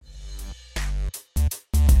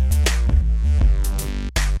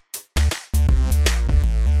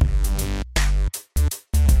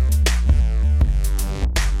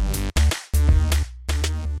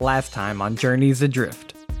Last time on Journeys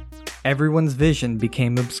Adrift, everyone's vision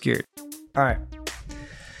became obscured. Alright.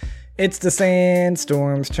 It's the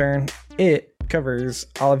Sandstorm's turn. It covers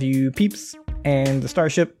all of you peeps and the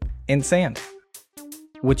starship in sand,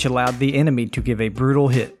 which allowed the enemy to give a brutal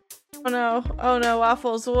hit. Oh no,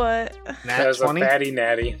 Waffles, what? There's 20? a fatty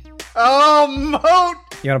natty. Oh, Moat!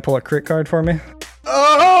 You want to pull a crit card for me?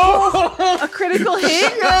 Oh! A critical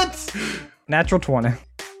hit? Shit! Natural 20.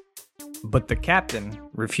 But the captain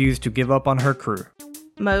refused to give up on her crew.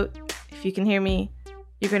 Moat, if you can hear me,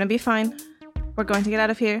 you're gonna be fine. We're going to get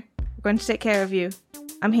out of here. We're going to take care of you.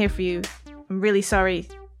 I'm here for you. I'm really sorry.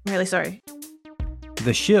 I'm really sorry.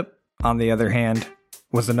 The ship, on the other hand,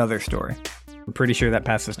 was another story. I'm pretty sure that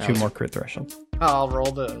passes two more crit thresholds. I'll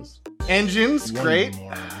roll those. Engines, great.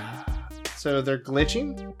 So they're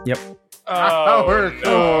glitching? Yep. Power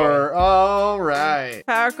core. All right.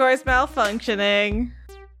 Power core's malfunctioning.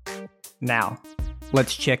 Now,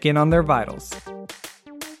 let's check in on their vitals.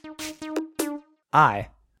 I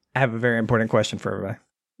have a very important question for everybody.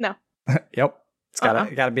 No. Yep. It's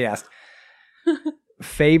gotta be asked.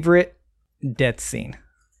 Favorite death scene?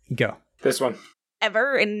 Go. This one.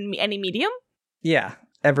 Ever in any medium? Yeah.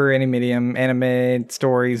 Ever, any medium, anime,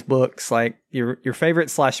 stories, books, like your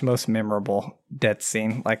favorite / most memorable death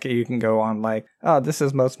scene. Like you can go on like, oh, this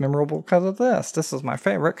is most memorable because of this. This is my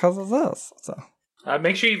favorite because of this. So.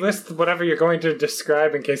 Make sure you list whatever you're going to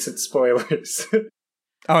describe in case it's spoilers.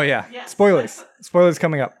 Oh yeah. Yes. Spoilers. Spoilers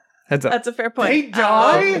coming up. Heads up. That's a fair point. They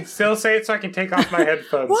die? Still say it so I can take off my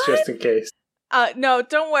headphones What? just in case. No,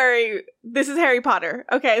 don't worry. This is Harry Potter.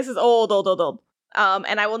 Okay, this is old.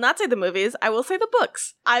 And I will not say the movies. I will say the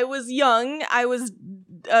books. I was young. I was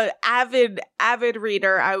an avid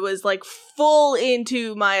reader. I was like full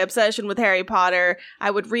into my obsession with Harry Potter.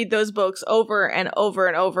 I would read those books over and over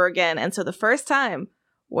and over again. And so the first time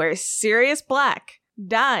where Sirius Black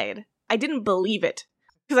died, I didn't believe it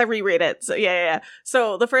because I reread it. So yeah.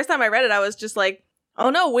 So the first time I read it, I was just like,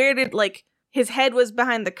 oh no, where did like his head was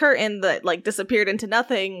behind the curtain that like disappeared into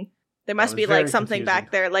nothing. There must be like something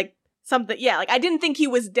back there, like something. Yeah, like I didn't think he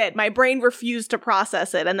was dead. My brain refused to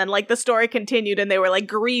process it. And then like the story continued and they were like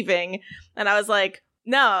grieving. And I was like,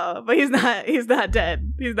 no, but he's not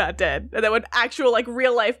dead. He's not dead. And then when actual like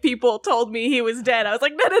real life people told me he was dead, I was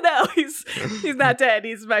like, no, he's not dead.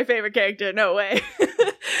 He's my favorite character. No way.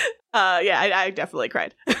 I definitely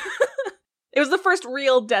cried. It was the first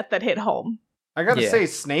real death that hit home. I gotta say,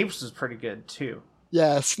 Snape's is pretty good, too.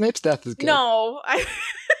 Yeah, Snape's death is good. No, I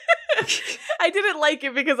didn't like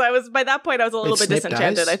it because by that point I was a little bit Snape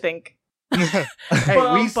disenchanted, dies? I think.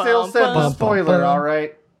 Hey, we still said the spoiler, all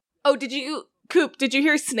right? Oh, did you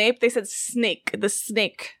hear Snape? They said Snake. The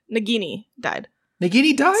snake, Nagini, died.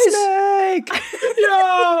 Nagini dies? Snake!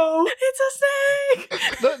 No! It's a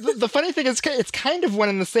snake! The funny thing is, it's kind of one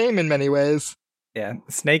and the same in many ways. Yeah,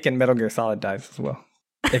 Snake in Metal Gear Solid dies as well.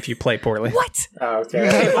 If you play poorly. What? Oh,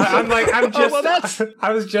 okay.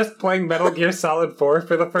 I was just playing Metal Gear Solid 4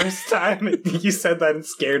 for the first time. And you said that and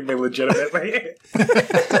scared me legitimately.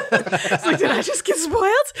 It's like, did I just get spoiled?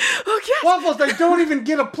 Okay. Waffles, they don't even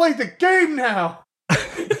get to play the game now!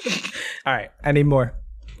 Alright, I need more.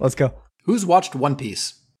 Let's go. Who's watched One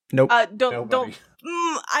Piece? Nope. Don't.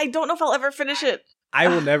 I don't know if I'll ever finish it. I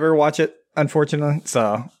will never watch it, unfortunately,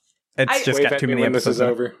 so it's just Wave got at too me many when episodes. This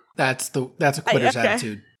is over. That's a quitter's okay.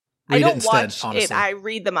 attitude. I Read it don't instead, watch honestly. it. I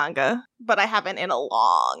read the manga, but I haven't in a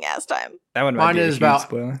long ass time. That one might Mine be a is huge about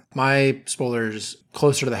spoiler. my spoilers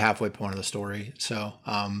closer to the halfway point of the story. So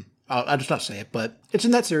I'll just not say it, but it's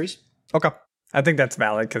in that series. Okay. I think that's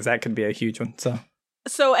valid because that could be a huge one.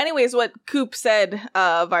 So anyways, what Coop said,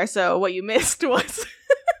 Varso, what you missed was...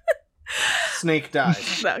 Snake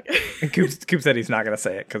dies. And Coop said he's not going to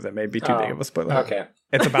say it because it may be too big of a spoiler. Okay.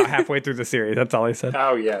 It's about halfway through the series. That's all he said.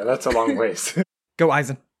 Oh, yeah, that's a long ways. Go,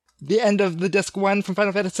 Eisen. The end of the disc 1 from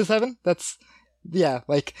Final Fantasy VII. That's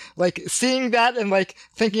like seeing that and like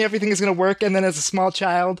thinking everything is gonna work, and then as a small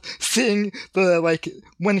child seeing the like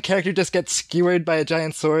one character just gets skewered by a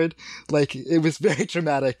giant sword. Like it was very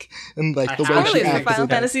traumatic, and like the way she Spoilers for acted. Final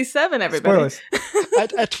Fantasy VII, everybody. Spoilers.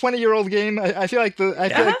 A 20-year-old game. I feel like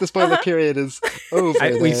the spoiler period is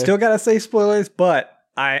over. We still got to say spoilers, but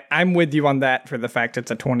I'm with you on that for the fact it's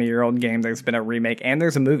a 20-year-old game. There's been a remake and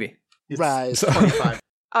there's a movie. Right. 25.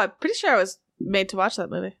 Pretty sure I was made to watch that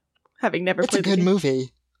movie, having never It's a played the good game.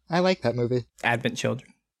 movie. I like that movie. Advent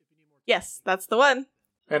Children. Yes, that's the one.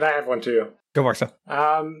 And I have one, too. Go, Varso.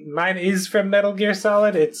 Mine is from Metal Gear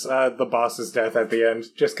Solid. It's the boss's death at the end,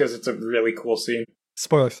 just because it's a really cool scene.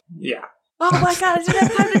 Spoilers. Yeah. Oh my god, I didn't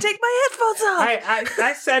have time to take my headphones off!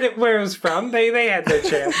 I said it where it was from. They had their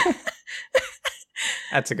chance.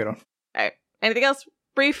 That's a good one. Alright, anything else?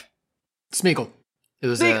 Brief. Smeagol. It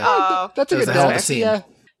was That's a it was good a hell of a guess. scene. Yeah.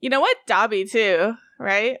 You know what? Dobby too,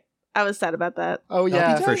 right? I was sad about that. Oh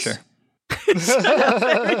yeah. For sure. Shut up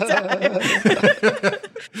every time.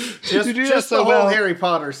 Just, You do just that the so whole well. Harry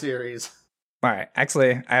Potter series. All right.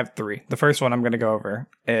 Actually, I have 3. The first one I'm going to go over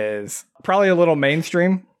is probably a little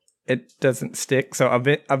mainstream. It doesn't stick. So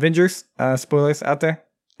Avengers, spoilers out there.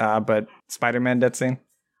 But Spider-Man death scene.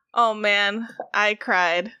 Oh man, I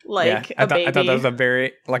cried like I a baby. I thought that was a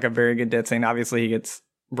very good death scene. Obviously, he gets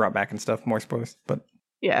brought back and stuff. More spoilers, but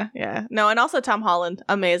Yeah. No, and also Tom Holland,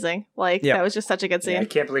 amazing. Like Yeah. that was just such a good Yeah, I scene.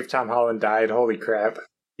 can't believe Tom Holland died. Holy crap.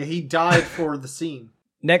 Yeah, he died for the scene.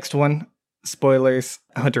 next one, spoilers.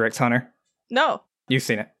 Hunter x Hunter. No. You've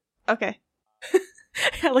seen it. Okay.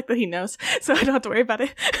 I like that he knows, so I don't have to worry about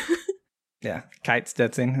it. Yeah, Kite's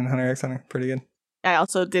death scene in Hunter x Hunter. Pretty good. I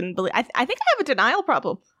also didn't believe. I think I have a denial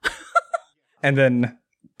problem. And then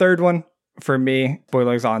third one for me,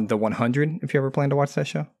 spoilers on The 100. If you ever plan to watch that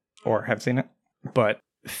show or have seen it, but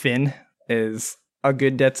Finn is a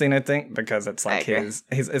good death scene, I think, because it's like I agree. his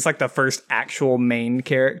it's like the first actual main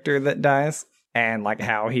character that dies, and like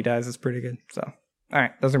how he dies is pretty good. So, all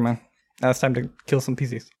right, those are mine. Now it's time to kill some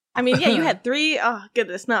PCs. I mean, yeah, you had 3. Oh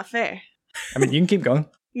goodness, not fair. I mean, you can keep going.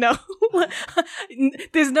 No,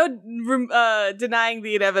 there's no denying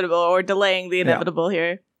the inevitable or delaying the inevitable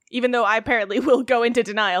here. Even though I apparently will go into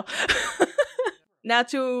denial. Now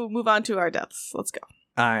to move on to our deaths. Let's go.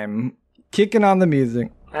 I'm kicking on the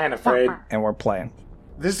music, I ain't afraid. and we're playing.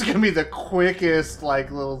 This is gonna be the quickest,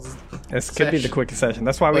 like, little. This could be the Session. quickest session.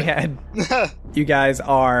 That's why we had. You guys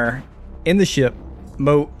are in the ship.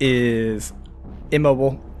 Moat is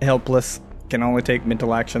immobile, helpless, can only take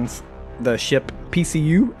mental actions. The ship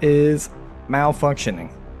PCU is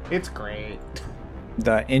malfunctioning. It's great.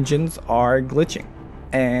 The engines are glitching.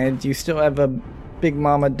 And you still have a Big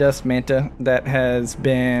Mama Dust Manta that has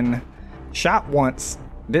been shot once,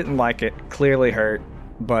 didn't like it, clearly hurt,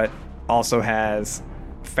 but also has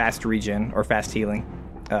fast regen or fast healing,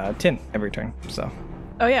 10 every turn. So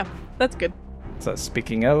Oh yeah, that's good.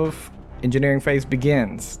 speaking of, engineering phase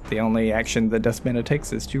begins. The only action the Dust Manta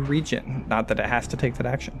takes is to regen. Not that it has to take that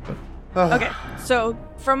action, but Okay, so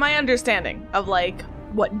from my understanding of like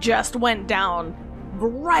what just went down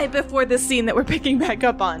right before this scene that we're picking back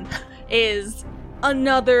up on is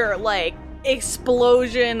another like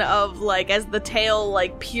explosion of like as the tail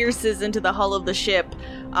like pierces into the hull of the ship,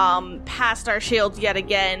 past our shields yet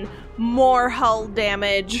again, more hull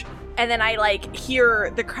damage, and then I like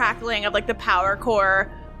hear the crackling of like the power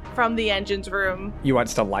core from the engine's room. you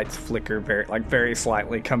watch the lights flicker very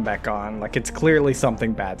slightly, come back on. Like it's clearly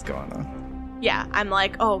something bad's going on. Yeah, I'm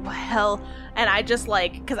like, oh hell, and I just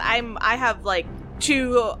like, because I have like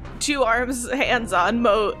two arms, hands on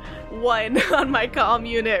Moat, one on my comm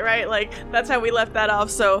unit, right? Like that's how we left that off.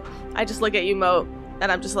 So I just look at you, Moat,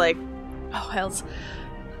 and I'm just like, oh hells.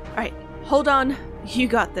 All right, hold on, you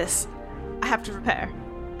got this. I have to repair,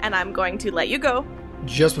 and I'm going to let you go.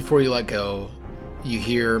 Just before you let go, you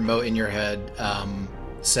hear Moat in your head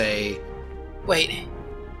say, Wait.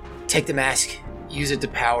 Take the mask. Use it to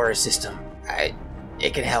power a system.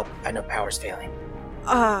 It can help. I know power's failing.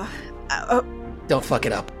 don't fuck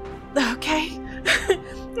it up. Okay.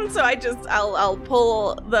 So I'll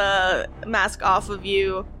pull the mask off of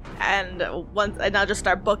you, and I'll just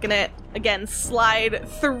start booking it again. Slide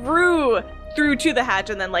through to the hatch,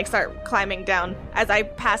 and then like start climbing down. As I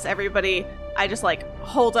pass everybody, I just like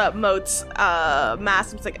hold up Moat's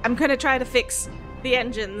mask. It's like, I'm gonna try to fix the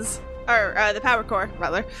engines, or the power core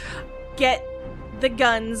rather. Get the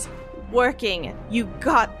guns working. You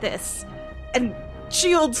got this. And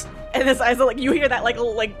shields. And as like you hear that like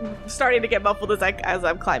starting to get muffled as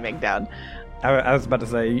I'm climbing down. I was about to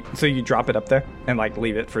say, so you drop it up there and like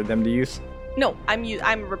leave it for them to use? No,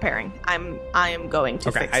 I'm repairing. I am going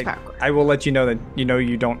to fix power core. I will let you know that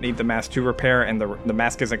you don't need the mask to repair, and the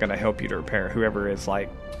mask isn't going to help you to repair. Whoever is like,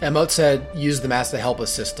 And Moat said, use the mask to help a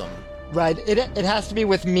system. Right. It has to be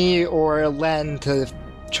with me or Len to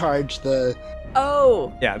charge the.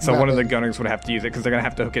 Oh. yeah. So one of the gunners would have to use it because they're going to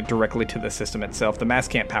have to hook it directly to the system itself. The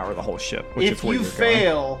mask can't power the whole ship, which If is where you you're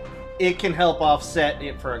fail, it can help offset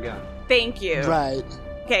it for a gun. Thank you. Right.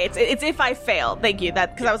 Okay, it's if I fail. Thank you.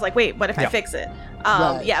 That because I was like, wait, what if I fix it?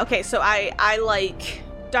 Right. Yeah. Okay. So I like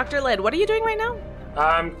Dr. Led. What are you doing right now?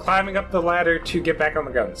 I'm climbing up the ladder to get back on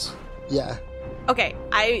the guns. Yeah. Okay,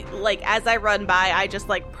 I like as I run by, I just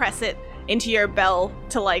like press it into your bell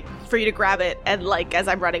to like for you to grab it, and like as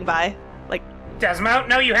I'm running by, like Desmond,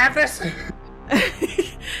 no, you have this?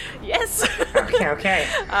 yes. Okay.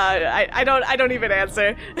 I don't even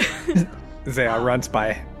answer. going. Zaya runs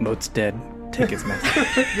by. Moat's dead. Take his mask.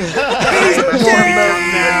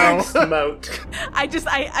 Next moat.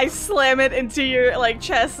 I slam it into your like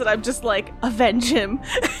chest, and I'm just like, avenge him.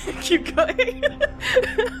 Keep going.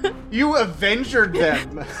 You avenged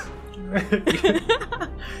them.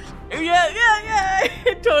 Yeah.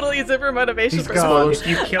 It totally is it for motivation. He's for gone. someone.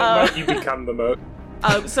 You kill moat, you become the moat.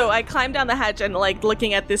 So I climb down the hatch and like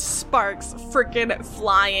looking at this sparks freaking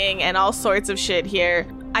flying and all sorts of shit here.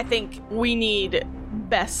 I think we need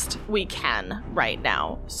best we can right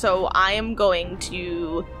now. So I am going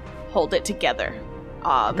to hold it together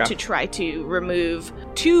to try to remove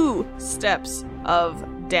 2 steps of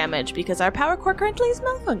damage because our power core currently is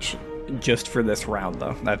malfunction. Just for this round,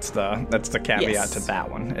 though. That's the caveat Yes. to that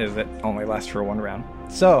one, is it only lasts for 1 round.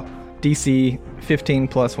 So, DC 15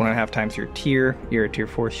 plus 1.5 times your tier. You're a tier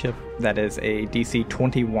 4 ship. That is a DC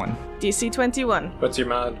 21. DC 21. What's your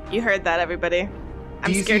mod? You heard that, everybody.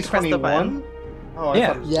 I'm DC scared to press the button. 21? Oh, I Yeah.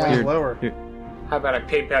 thought it was Yeah. way You're- lower. How about I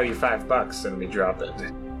PayPal you $5 and we drop it?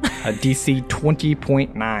 A DC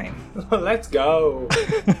 20.9. Let's go.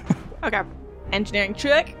 Okay. Engineering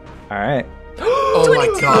check. All right. Oh my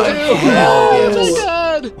god. Oh Hell my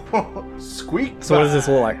yes. god! Squeak. So what does this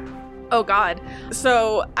look like? Oh god.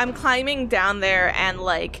 So I'm climbing down there and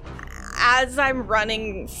like as I'm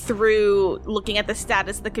running through looking at the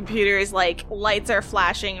status of the computers, like lights are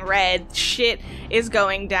flashing red, shit is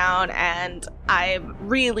going down, and I'm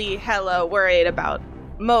really hella worried about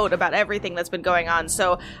everything that's been going on.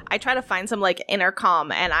 So I try to find some like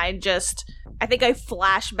intercom and I think I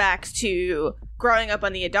flash back to growing up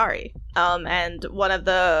on the Idari. And one of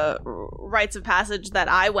the rites of passage that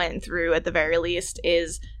I went through at the very least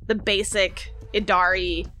is the basic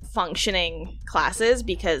Idari functioning classes,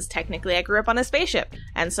 because technically I grew up on a spaceship.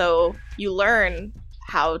 And so you learn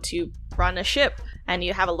how to run a ship and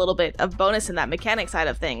you have a little bit of bonus in that mechanic side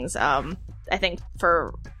of things. I think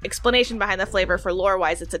for explanation behind the flavor, for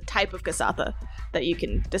lore-wise, it's a type of Kasatha that you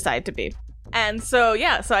can decide to be. And so,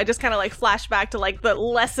 yeah, so I just kind of like flash back to like the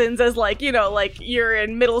lessons as like, you know, like you're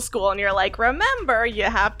in middle school and you're like, remember, you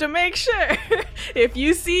have to make sure if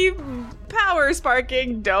you see power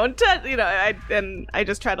sparking, don't touch, you know, I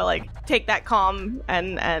just try to like take that calm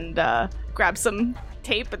and grab some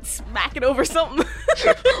tape and smack it over something.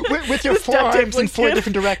 With your This duct tape 4 arms in looks 4 good.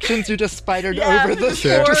 different directions, you just spidered Yeah, over the...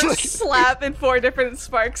 four just like- slap in 4 different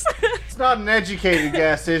sparks. It's not an educated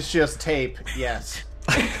guess, it's just tape. Yes.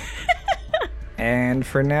 And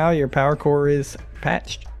for now, your power core is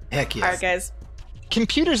patched. Heck yes. Alright, guys.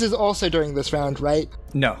 Computers is also during this round, right?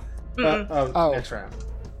 No. Oh. Next round.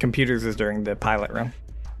 Computers is during the pilot run.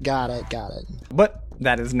 Got it. But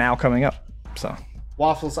that is now coming up. So,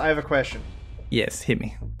 Waffles, I have a question. yes, hit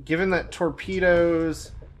me. Given that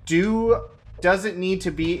torpedoes does it need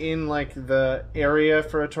to be in like the area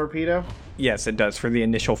for a torpedo? Yes, it does for the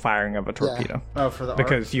initial firing of a torpedo. Oh, for the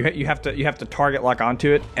Because you have to target lock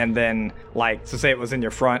onto it, and then like, so say it was in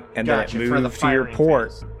your front, and Gotcha, then it for the moved to your firing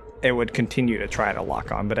port, phase. it would continue to try to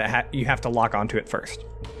lock on, but you have to lock onto it first.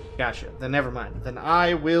 Gotcha. Then never mind. Then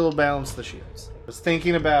I will balance the shields. I was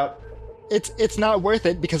thinking about It's not worth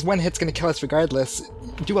it because 1 hit's gonna kill us regardless.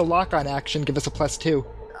 Do a lock-on action, give us a +2.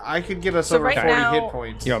 I could get us So over right 40 now- hit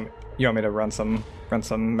points. You want me to run some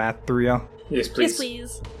math through y'all? Yes, please. Yes,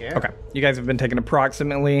 please. Yeah. Okay. You guys have been taking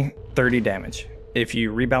approximately 30 damage. If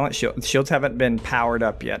you rebalance shields haven't been powered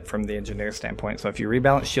up yet from the engineer standpoint. So if you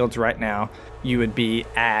rebalance shields right now, you would be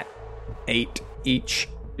at 8 each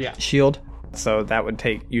Yeah. shield. So that would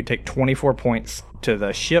take 24 points to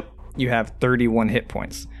the ship. You have 31 hit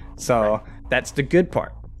points. So that's the good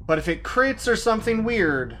part. But if it crits or something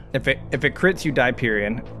weird, If it crits, you die,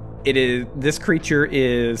 period. This creature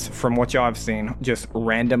is, from what y'all have seen, just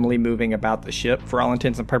randomly moving about the ship for all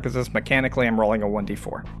intents and purposes. Mechanically, I'm rolling a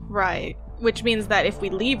 1d4. Right. Which means that if we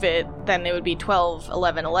leave it, then it would be 12,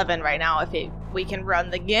 11, 11 right now we can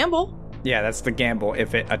run the gamble. Yeah, that's the gamble.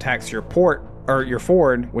 If it attacks your port or your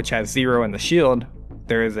forward, which has 0 in the shield,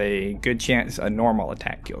 there is a good chance a normal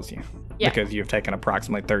attack kills you. Yeah. Because you've taken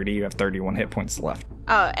approximately 30, you have 31 hit points left.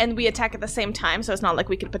 And we attack at the same time, so it's not like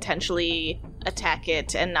we could potentially attack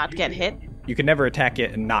it and not get hit. You can never attack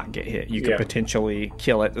it and not get hit. You could Yeah. potentially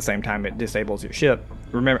kill it at the same time it disables your ship.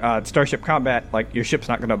 Remember, Starship Combat, like, your ship's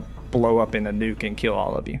not going to blow up in a nuke and kill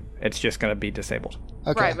all of you. It's just going to be disabled.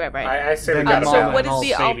 Okay. Right. I say we Then got I'm a all So in. balance. what is all the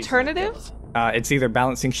savings alternative? It's either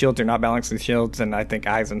balancing shields or not balancing shields, and I think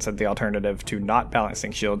Eisen said the alternative to not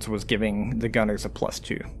balancing shields was giving the gunners a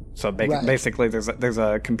 +2. So Right. basically, there's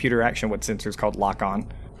a computer action with sensors called lock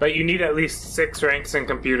on, But you need at least 6 ranks in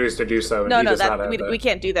computers to do so. And No, he no, does not that have we, that. we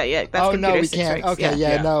can't do that yet. That's Oh no, computer we 6 can't. ranks, Okay,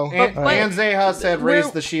 yeah, no. And, But- and Zeha said raise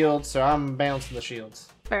we're- the shield, so I'm bouncing the shields.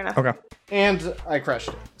 Fair enough. Okay. And I crushed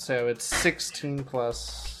it. So it's 16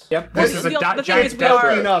 plus. Yep, this is a The thing is giant we death are-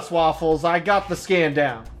 Fucking row. us, Waffles. I got the scan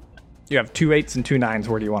down. You have 2 8s and 2 9s.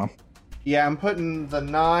 Where do you want them? Yeah, I'm putting the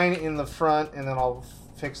 9 in the front, and then I'll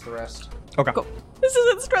fix the rest. Okay. Cool. This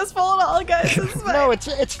isn't stressful at all, guys. This is fine. No,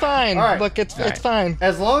 it's fine. All right. Look, it's All right. fine.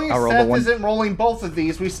 As long as I'll roll the Seth one. isn't rolling both of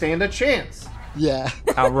these, we stand a chance. Yeah.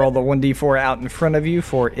 I'll roll the 1d4 out in front of you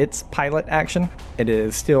for its pilot action. It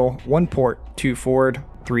is still 1 port, 2 forward,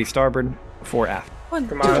 3 starboard, 4 aft. Come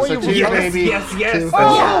Before on. you So two, roll- baby. Yes.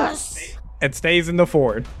 Yes. It stays in the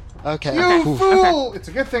forward. Okay. You Oof. fool! It's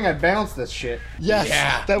a good thing I bounced this shit. Yes.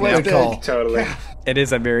 Yeah, That was good big. call. Totally. It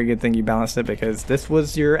is a very good thing you balanced it because this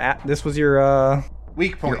was your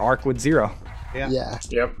Weak point. arc with 0. Yeah.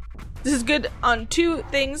 Yep. This is good on 2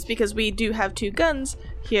 things because we do have 2 guns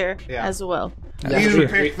here Yeah. as well. You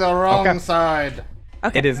picked the wrong Okay. side.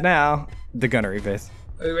 It is now the gunnery phase.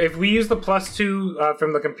 If we use the +2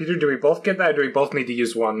 from the computer, do we both get that, or do we both need to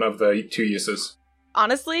use one of the 2 uses?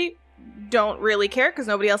 Honestly, don't really care because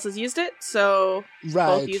nobody else has used it, so Right.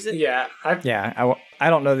 both use it. Yeah, Yeah, I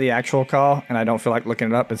don't know the actual call, and I don't feel like looking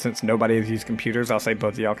it up. And since nobody has used computers, I'll say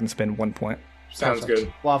both of y'all can spend 1 point. sounds Perfect.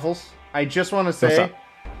 good. Waffles, I just want to What's say, up?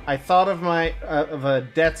 I thought of of a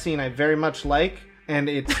death scene I very much like, and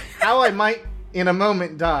it's how I might in a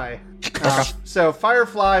moment die. So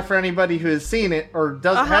Firefly, for anybody who has seen it or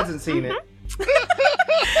hasn't seen it,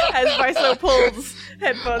 As Viso pulls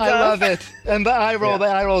headphones I off. love it. And the eye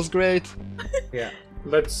roll, is great. yeah.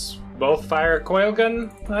 Let's both fire a coil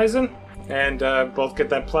gun, Eisen, and both get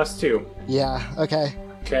that +2. Yeah. Okay.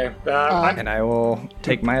 Okay. And I will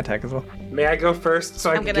take my attack as well. May I go first so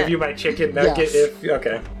I I'm can gonna- give you my chicken nugget? Yes.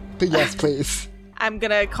 Okay. But yes, please. I'm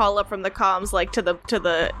gonna call up from the comms, like to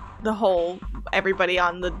the whole everybody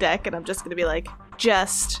on the deck, and I'm just gonna be like,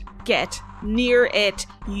 just get near it.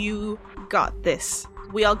 You got this.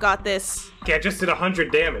 We all got this. Okay, I just did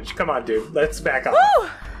 100 damage. Come on, dude. Let's back up.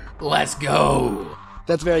 Let's go.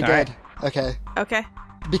 That's very All good. right. Okay. Okay.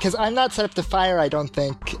 Because I'm not set up to fire, I don't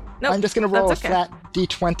think. Nope, I'm just gonna roll that's a okay. flat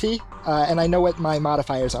d20, and I know what my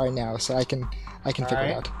modifiers are now, so I can figure it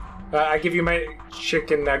right. out. I give you my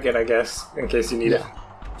chicken nugget, I guess, in case you need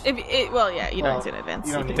it. Well, yeah, you know Well, it's in advance.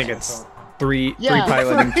 you don't You need I think to it's consult. 3 Yeah.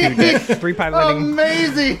 piloting, 2 deck, 3 piloting.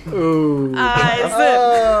 Amazing! Ooh.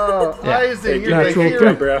 Oh, Yeah. Isaac, you're Natural the two.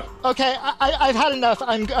 hero. bro. Okay, I've had enough.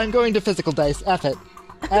 I'm going to physical dice. F it.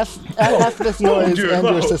 F this noise dude, and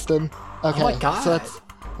your whoa. system. Okay. my God. So let's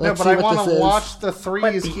No, see but I what want this to is. watch the What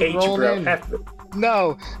threes the keep H, rolling bro?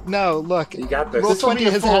 in. No, look. You got this. Roll This will 20 be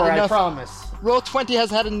a has 4, had I enough. promise. Roll 20 has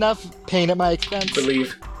had enough pain at my expense.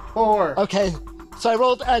 Believe. 4. Okay, so I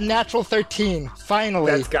rolled a natural 13.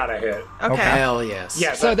 Finally. That's gotta hit. Okay. Hell yes.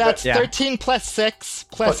 Yeah, So that's yeah. 13 plus 6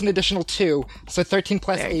 plus an additional 2. So 13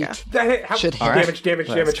 plus There you 8. that hit. How, Should hit. damage, That's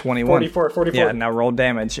damage. 21. 44. Yeah, now roll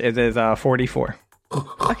damage. It is 44.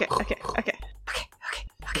 Okay.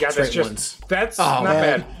 You got this. Straight Just ones. that's Oh, not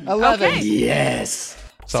man. bad. 11. Okay. Yes.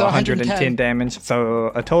 So, So 110 110 damage.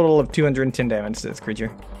 So a total of 210 damage to this creature.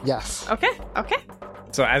 Yes. Okay.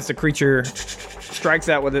 So as the creature strikes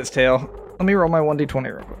out with its tail, let me roll my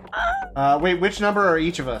 1d20 real quick. Wait, which number are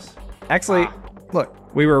each of us? Actually, look,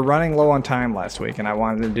 we were running low on time last week, and I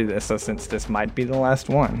wanted to do this. So since this might be the last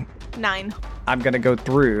one, 9. I'm gonna go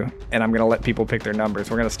through and I'm gonna let people pick their numbers.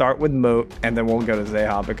 We're gonna start with Moat, and then we'll go to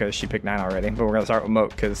Zeha because she picked 9 already. But we're gonna start with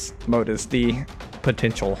Moat because Moat is the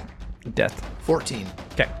potential death. 14.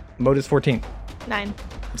 Okay, Moat is 14. 9.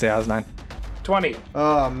 Zeha's 9. 20.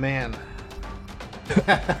 Oh, man.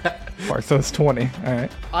 Barso is 20. All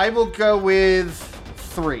right, I will go with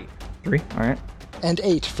 3. 3. All right, And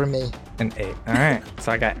 8 for me. and 8. All right,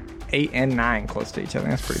 so I got 8 and 9 close to each other.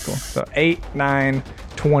 That's pretty cool. So 8, 9,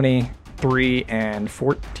 20, 3, and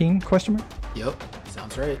 14? Question mark. Yep.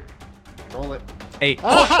 Sounds right. Roll it. 8.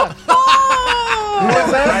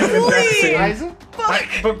 Isaac?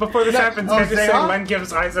 But before this happens, oh, can I just say Zeha? Len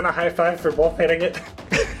gives Eisen a high five for both hitting it?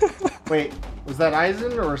 Wait, was that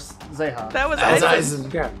Eisen or Zeha? That was That's Eisen.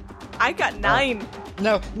 Eisen. Yeah. I got 9.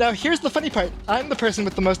 Now, here's the funny part. I'm the person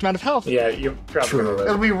with the most amount of health. Yeah, you're probably gonna It'll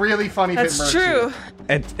live. be really funny if it That's merged true.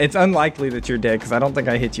 It's unlikely that you're dead because I don't think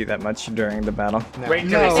I hit you that much during the battle. you. Wait till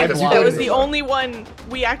No, they see that the That was spot. the only one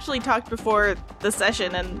we actually talked before the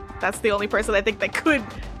session, and that's the only person I think that could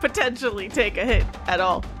potentially take a hit at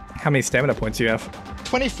all. How many stamina points do you have?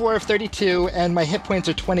 24 of 32, and my hit points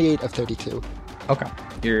are 28 of 32. Okay,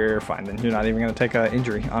 you're fine then. You're not even gonna take an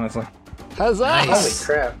injury, honestly. Huzzah! Nice.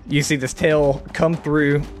 Holy crap. You see this tail come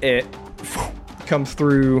through. It comes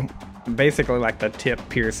through. Basically, like the tip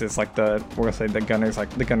pierces, like we're gonna say the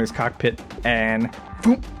gunner's cockpit, and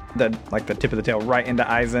boom, the tip of the tail right into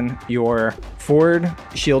Eisen. Your forward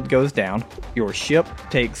shield goes down. Your ship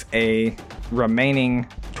takes a remaining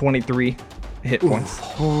 23 hit points,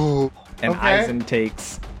 and Eisen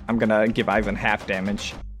takes. I'm gonna give Eisen half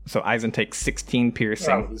damage, so Eisen takes 16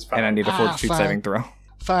 piercing, and I need a fortitude saving throw.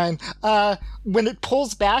 Fine. When it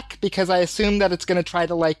pulls back, because I assume that it's gonna try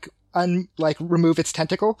to remove its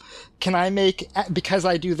tentacle, can I make, because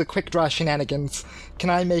I do the quick draw shenanigans, can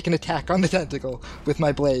I make an attack on the tentacle with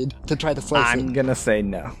my blade to try to slice it? I'm gonna say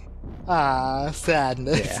no.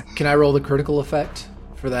 Sadness. Yeah. Can I roll the critical effect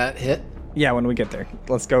for that hit? Yeah, when we get there.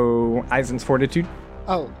 Let's go Eisen's fortitude.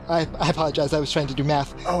 Oh, I apologize. I was trying to do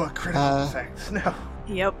math. Oh, a critical effect. No.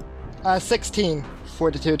 Yep. 16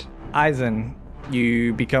 fortitude. Eisen,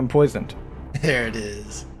 you become poisoned. There it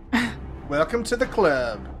is. Welcome to the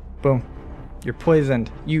club. Boom. You're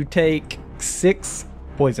poisoned. You take 6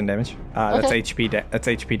 poison damage. That's Okay. That's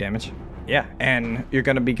HP damage. Yeah, and you're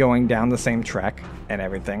going to be going down the same track and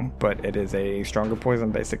everything, but it is a stronger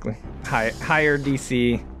poison, basically. Higher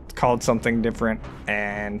DC, it's called something different,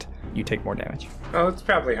 and you take more damage. Oh, it's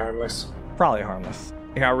probably harmless. Probably harmless.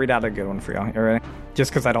 Here, I'll read out a good one for y'all. You ready?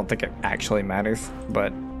 Just because I don't think it actually matters,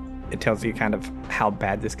 but it tells you kind of how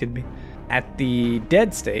bad this could be. At the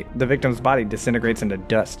dead state, the victim's body disintegrates into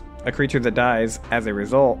dust. A creature that dies as a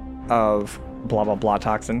result of blah blah blah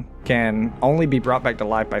toxin can only be brought back to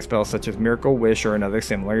life by spells such as Miracle Wish or another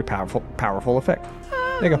similarly powerful effect.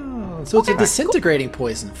 There you go. Oh, so it's a disintegrating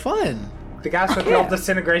poison. Fun. The guys with the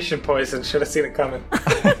disintegration poison should have seen it coming.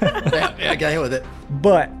 Yeah, I got hit with it.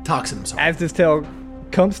 But Toxin, I'm sorry. as this tail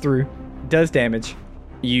comes through, does damage,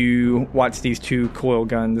 you watch these 2 coil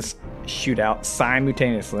guns shoot out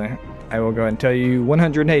simultaneously. I will go ahead and tell you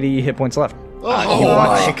 180 hit points left. Oh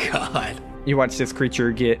my god. You watch this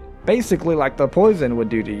creature get basically like the poison would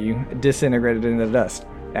do to you, disintegrated into dust,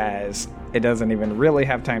 as it doesn't even really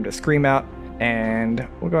have time to scream out. And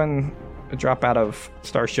we'll go ahead and drop out of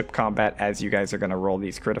Starship Combat as you guys are going to roll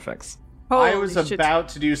these crit effects. I was about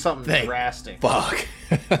to do something drastic. Fuck.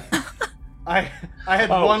 I had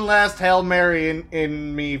one last Hail Mary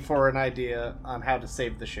in me for an idea on how to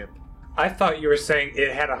save the ship. I thought you were saying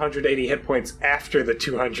it had 180 hit points after the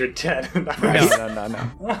 210.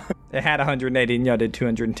 No. It had 180 and y'all did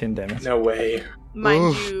 210 damage. No way.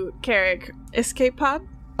 Mind you, Carrick, escape pod?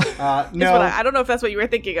 No. I don't know if that's what you were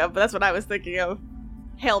thinking of, but that's what I was thinking of.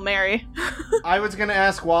 Hail Mary. I was going to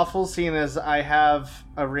ask Waffles, seeing as I have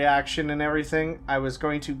a reaction and everything, I was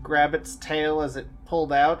going to grab its tail as it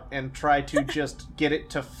pulled out and try to just get it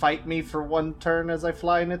to fight me for one turn as I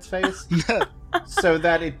fly in its face. So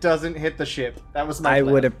that it doesn't hit the ship. That was my plan. I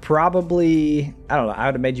would have probably, I don't know, I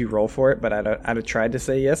would have made you roll for it, but I'd have tried to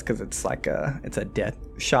say yes because it's like it's a death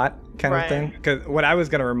shot kind of thing. Because what I was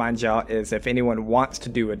going to remind y'all is if anyone wants to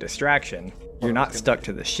do a distraction, you're not stuck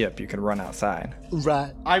to the ship. You can run outside.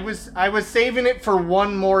 Right. I was saving it for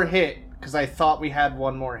one more hit because I thought we had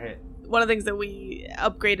one more hit. One of the things that we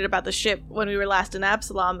upgraded about the ship when we were last in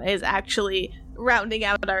Absalom is actually rounding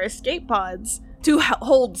out our escape pods to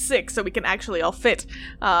hold 6 so we can actually all fit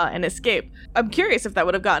and escape. I'm curious if that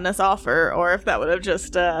would have gotten us off or if that would have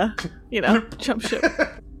just, jumped ship.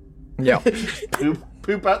 Yeah.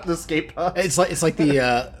 Poop out the escape pod. It's like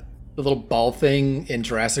the little ball thing in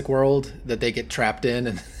Jurassic World that they get trapped in.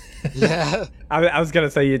 And Yeah. I was going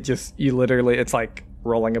to say you literally, it's like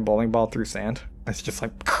rolling a bowling ball through sand. It's just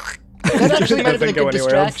like... That actually might have been a Doesn't go good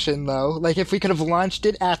anywhere else. distraction, though. Like, if we could have launched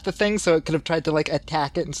it at the thing so it could have tried to,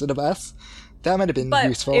 attack it instead of us, that might have been But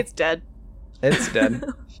useful. it's dead. It's dead.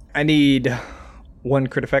 I need 1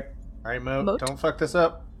 crit effect. All right, Mo, Moat? don't fuck this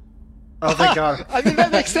up. Oh, thank God. I mean,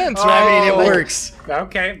 that makes sense, Oh, right? I mean, it Like, works.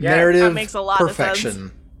 Okay, yeah. Narrative That makes a lot of perfection.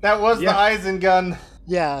 sense. That was the Eisen gun.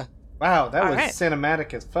 Yeah. Wow, that was right.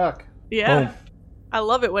 cinematic as fuck. Yeah. Boom. I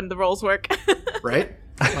love it when the rolls work. Right?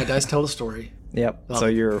 My dice tell the story. Yep. Well- So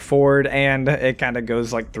you're forward, and it kind of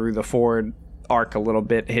goes like through the forward arc a little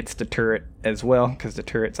bit, hits the turret as well, because the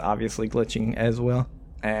turret's obviously glitching as well,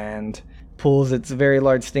 and pulls its very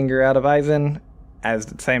large stinger out of Eisen. At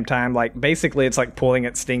the same time, basically it's like pulling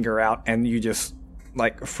its stinger out, and you just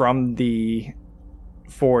from the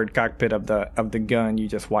forward cockpit of the gun, you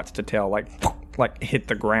just watch the tail like hit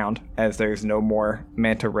the ground as there's no more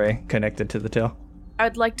manta ray connected to the tail.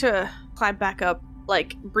 I'd like to climb back up,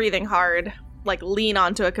 breathing hard, lean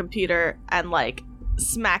onto a computer and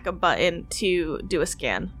smack a button to do a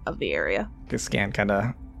scan of the area. The scan kind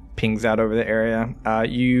of pings out over the area.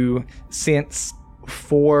 You sense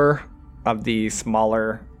 4 of the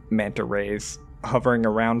smaller manta rays hovering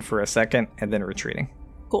around for a second and then retreating.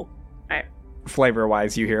 Cool. Alright.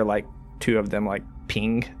 flavor-wise, you hear like 2 of them like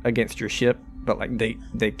ping against your ship, but like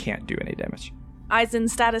they can't do any damage. Eisen,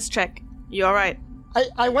 status check. You all right?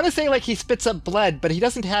 I want to say like he spits up blood, but he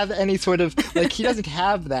doesn't have any sort of like he doesn't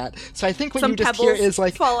have that. So I think what Some you just hear pebbles is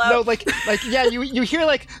like fall out. no like yeah you hear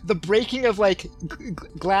like the breaking of like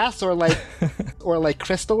glass or like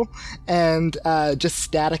crystal and just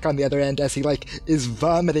static on the other end as he like is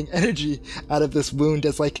vomiting energy out of this wound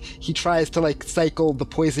as like he tries to like cycle the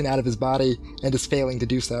poison out of his body and is failing to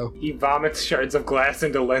do so. He vomits shards of glass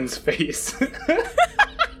into Len's face.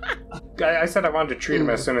 I said I wanted to treat him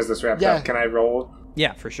as soon as this wraps up. Can I roll?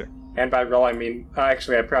 Yeah, for sure. And by roll, I mean,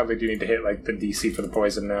 actually, I probably do need to hit, like, the DC for the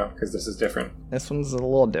poison now, because this is different. This one's a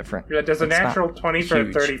little different. Yeah, does a It's natural not 20 for a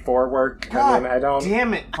huge. 34 work? God And then I don't...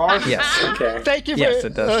 damn it, Carson. Yes. Okay. Thank you for Yes,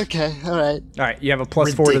 it does. Okay, all right. All right, you have a +4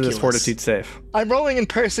 to this Ridiculous. fortitude save. I'm rolling in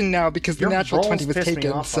person now because the Your natural rolls 20 was piss me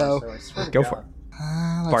taken, off, so Barso, I swear to Go God. for it.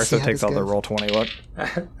 let's see Barso how takes this all the goes. roll 20 look. I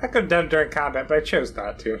could have done it during combat, but I chose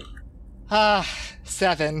not to.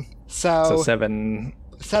 7. So So 7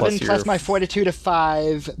 7 plus your- my fortitude of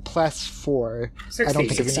 5 plus 4. I don't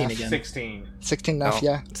think it's 16 enough. again. 16. 16 enough, Oh,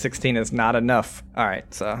 yeah. 16 is not enough. All right,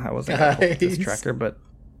 so I wasn't going to this Nice. tracker, but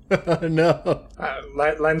No.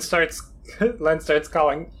 Len starts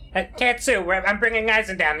calling. Tetsu, I'm bringing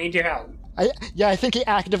Eisen down. Need your help. I think he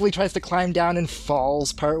actively tries to climb down and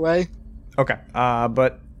falls partway. okay.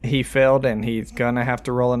 But he failed, and he's going to have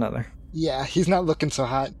to roll another. Yeah, he's not looking so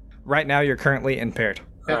hot. Right now, you're currently impaired,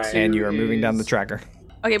 Alright. and you are moving down the tracker.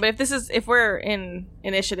 Okay, but if we're in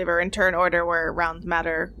initiative or in turn order where rounds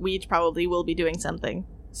matter, we each probably will be doing something.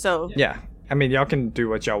 So Yeah. I mean, y'all can do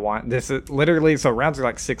what y'all want. This is literally, so rounds are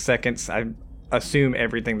like 6 seconds. I assume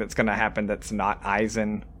everything that's going to happen that's not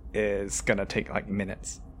Eisen is going to take like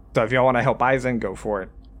minutes. So if y'all want to help Eisen, go for it.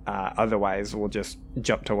 Otherwise, we'll just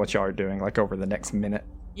jump to what y'all are doing like over the next minute.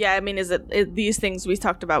 yeah, I mean, is it these things we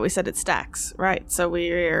talked about? We said it stacks, right? So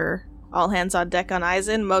we're all hands on deck on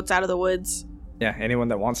Eisen. Moat's out of the woods. Yeah, anyone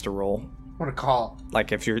that wants to roll. What a call.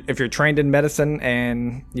 Like if you're trained in medicine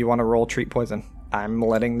and you want to roll treat poison, I'm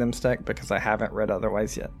letting them stack because I haven't read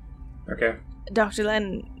otherwise yet. Okay. Dr.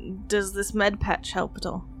 Len, does this med patch help at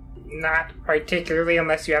all? Not particularly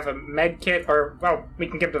unless you have a med kit, or, well, we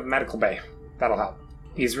can give it to the medical bay. That'll help.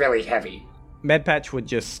 He's really heavy. MedPatch would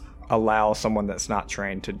just allow someone that's not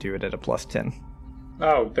trained to do it at a +10.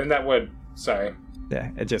 Oh, then that would... Sorry. Yeah,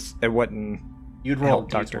 it wouldn't You'd roll help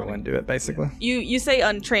Dr. D20. Lin do it, basically. You say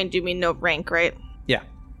untrained, you mean no rank, right? Yeah.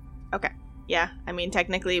 Okay. Yeah, I mean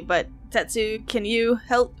technically, but Tetsu, can you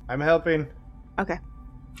help? I'm helping. Okay.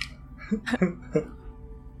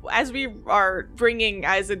 As we are bringing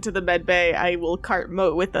Eisen to the med bay, I will cart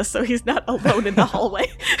Moat with us so he's not alone in the hallway.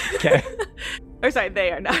 Okay. Or sorry,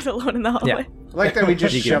 they are not alone in the hallway. I like that we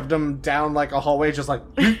just You can- shoved him down like a hallway, just like.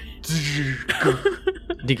 Do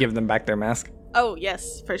you give them back their mask? Oh,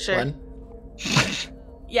 yes, for sure. Len?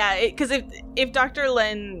 Yeah, because if Dr.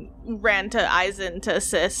 Len ran to Eisen to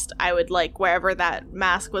assist, I would, like, wherever that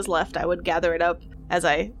mask was left, I would gather it up as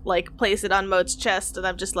I, like, place it on Moat's chest, and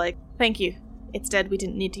I'm just like, thank you. It's dead, we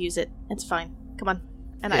didn't need to use it. It's fine. Come on.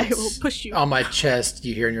 And I will It's push you. on my chest.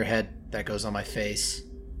 You hear in your head that goes on my face.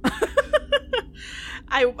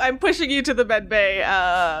 I'm pushing you to the med bay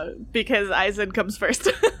because Eisen comes first.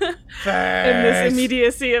 In this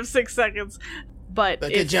immediacy of 6 seconds. But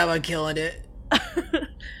But good job on killing it.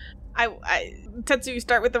 Tetsu,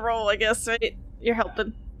 start with the roll, I guess, right? You're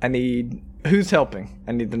helping. I need... Who's helping?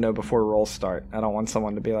 I need to know before rolls start. I don't want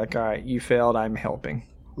someone to be like, all right, you failed, I'm helping.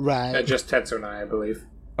 Right. Just Tetsu and I believe.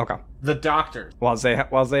 Okay. The doctor. While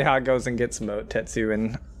Zeha goes and gets Moat, Tetsu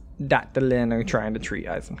and Dr. Lin are trying to treat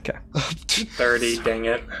Eisen. Okay. 30, dang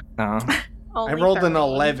it. I Only rolled an 30.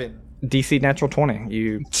 11. DC natural 20.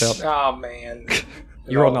 You failed. Oh, man.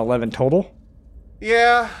 You rolled an 11 total?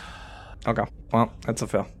 Yeah. Okay. Well, that's a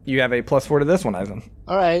fail. You have a +4 to this one, Eisen.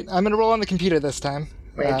 All right, I'm gonna roll on the computer this time.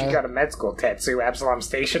 Wait, you go to med school, Tetsu, Absalom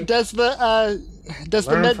Station? Does the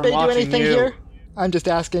Learn med from bay do watching anything you. here? I'm just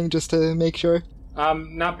asking just to make sure.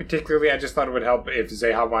 Not particularly. I just thought it would help if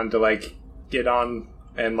Zeha wanted to, like, get on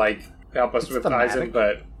and, like, help us with Eisen, thematic.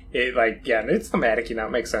 but it, like, yeah, it's thematic, you know,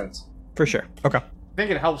 it makes sense. For sure. Okay. I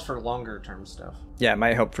think it helps for longer term stuff. Yeah, it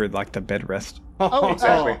might help for, like, the bed rest. Oh,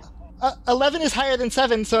 Exactly. 11 is higher than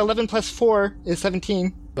 7, so 11 plus 4 is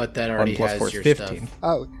 17. But that 1 already plus has 4 is your 15. stuff.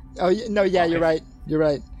 Oh, no, yeah, you're right. You're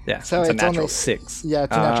right. Yeah, So it's a it's natural only- 6. Yeah,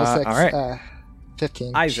 it's a natural 6. All right.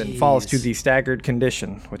 15. Eisen falls to Jeez. the staggered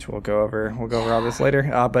condition, which we'll go over. We'll go over all this later.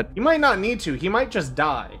 But You might not need to. He might just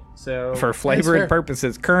die. So for flavor and fair.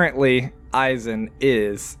 purposes, currently Eisen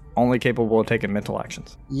is only capable of taking mental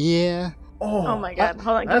actions. Yeah. Oh my god.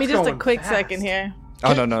 Hold on. Give me that's just a going quick fast. second here.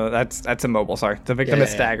 Oh no, that's immobile. Sorry, the victim Yeah, is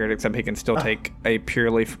yeah. staggered, except he can still take a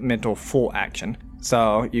purely mental full action.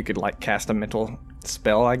 So you could like cast a mental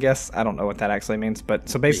spell, I guess. I don't know what that actually means, but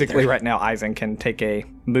so basically, right now, Eisen can take a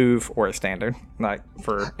move or a standard, like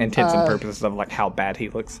for intents and purposes of like how bad he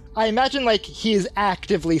looks. I imagine like he is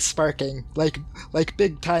actively sparking, like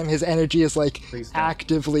big time. His energy is like Please don't.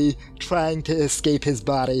 actively trying to escape his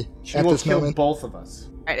body She at will this kill moment. both of us.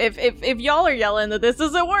 Alright, if y'all are yelling that this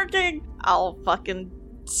isn't working, I'll fucking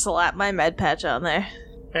slap my med patch on there.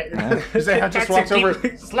 Zeha just walks over.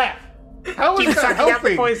 Slap. How is that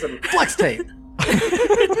helping? Poison. Flex tape.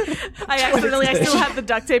 I still have the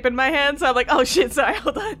duct tape in my hand, so I'm like, oh shit, sorry,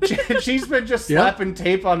 hold on. She's been just Yeah. slapping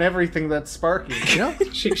tape on everything that's sparking. You know,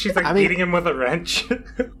 She's like I mean- beating him with a wrench.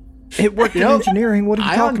 It worked in know, engineering. What are you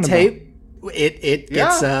ion talking tape. It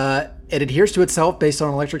Yeah. gets it adheres to itself based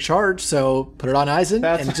on electric charge. So put it on Eisen,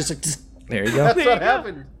 That's- and it's just like about? There you go. That's There what you go.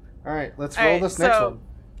 happened. All right, let's All roll right, this next so- one.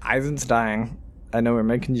 Eisen's dying. I know we're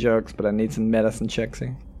making jokes, but I need some medicine checks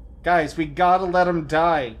here. Guys, we gotta let him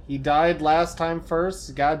die. He died last time first.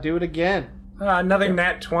 You gotta do it again. Another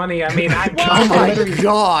nat 20. I mean, I oh my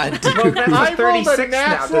god. Well, that's I a rolled a 36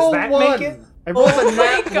 now. Does natural that one. make it? I rolled Oh a my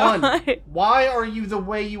nat God. 1. Why are you the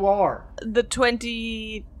way you are? The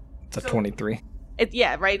 20. It's a 23.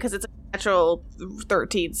 Yeah, right? Because it's a natural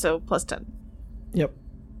 13, so plus 10. Yep.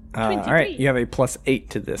 All 23. right, you have a +8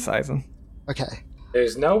 to this, Eisen. Okay.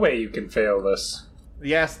 There's no way you can fail this.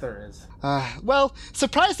 Yes, there is. Well,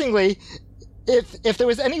 surprisingly, if there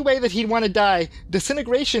was any way that he'd want to die,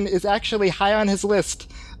 disintegration is actually high on his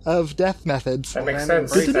list of death methods. That makes then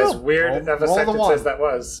sense. break As it. weird Roll- of a roll the sentence one. as that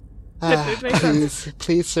was. It makes sense.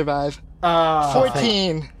 Please survive. 14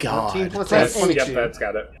 14. God. plus Plus 8, eight. Yep, 22. that's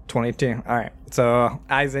got it. 22. All right. So,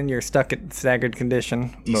 Eisen, you're stuck at staggered condition.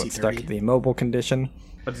 DC Moat stuck 30. at the immobile condition.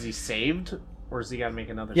 But is he saved? Or does he gotta make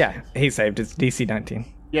another Yeah, save? he saved. It's DC 19.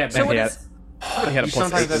 Yeah, So but what he is. He had a you +8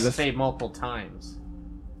 sometimes to have to this. save multiple times.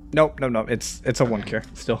 Nope. It's a 1 cure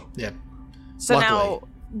still. Yep. So now,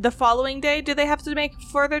 Luckily. the following day, do they have to make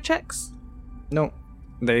further checks? No,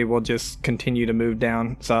 they will just continue to move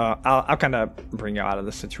down. So I'll kind of bring you out of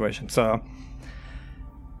this situation. So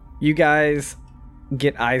you guys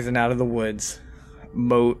get Eisen out of the woods.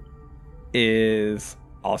 Moat is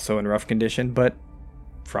also in rough condition, but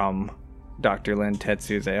from Dr. Lin,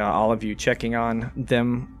 Tetsuze, all of you checking on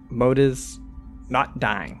them, Moat is not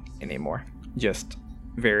dying anymore. Just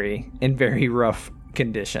in very rough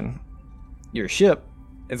condition. Your ship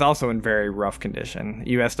is also in very rough condition.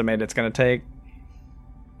 You estimate it's going to take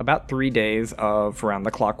about 3 days of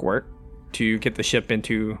round-the-clock work to get the ship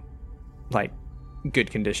into, like, good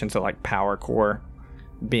condition. So, like, power core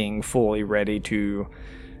being fully ready to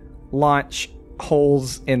launch,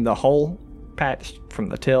 holes in the hull patch from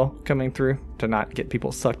the tail coming through to not get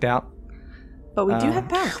people sucked out. But we do have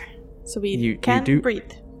power. So we you can do-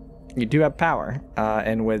 breathe. You do have power,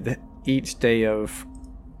 and with each day of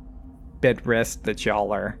bed rest that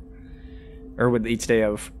y'all are, or with each day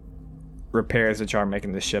of repairs that y'all are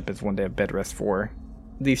making the ship, is 1 day of bed rest for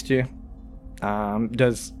these two.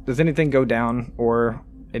 Does anything go down, or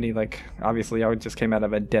any, like, obviously I just came out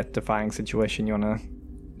of a death-defying situation. You wanna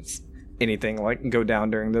anything like go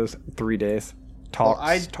down during those 3 days?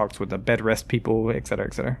 Talks with the bed rest people,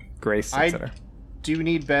 etc. Grace, I etc. do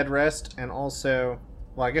need bed rest, and also,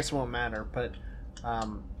 well, I guess it won't matter, but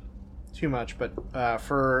too much. But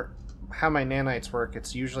for how my nanites work,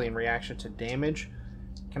 it's usually in reaction to damage.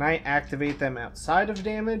 Can I activate them outside of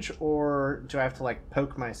damage, or do I have to like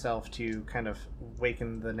poke myself to kind of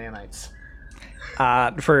waken the nanites?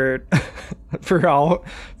 For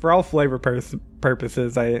all flavor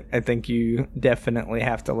purposes, I think you definitely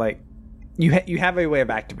have to, like, you have a way of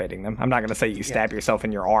activating them. I'm not gonna say you stab yourself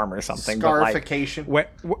in your arm or something, Scarification. but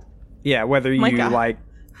like, whether My you God. like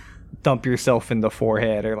thump yourself in the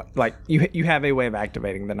forehead or like you have a way of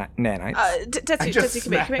activating the nanites. Tetsu,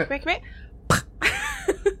 come here.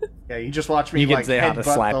 Yeah, you just watch me You get like Zeha to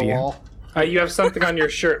headbutt slap the you. wall. You have something on your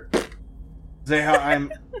shirt. Zeha,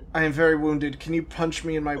 I am very wounded. Can you punch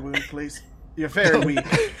me in my wound, please? You're very weak.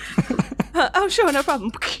 Oh, sure, no problem.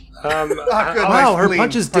 Good. Wow, her Please.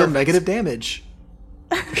 punches deal Perfect. negative damage.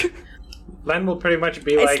 Len will pretty much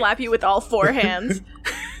be I like... slap you with all 4 hands.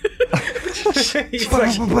 He's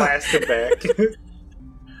like blasted back.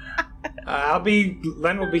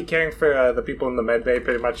 Len will be caring for the people in the med bay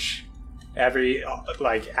pretty much every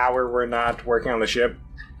like hour we're not working on the ship.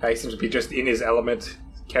 He seems to be just in his element,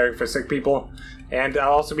 caring for sick people, and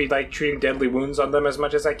I'll also be like treating deadly wounds on them as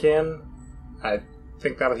much as I can. I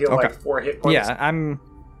think that'll heal Okay. like 4 hit points.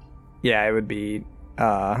 Yeah, it would be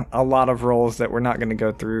a lot of rolls that we're not going to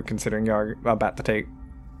go through, considering you're about to take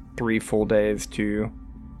 3 full days to...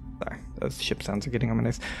 Sorry, those ship sounds are getting on my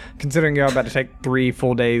nerves. Considering you're about to take 3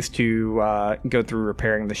 full days to go through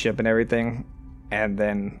repairing the ship and everything, and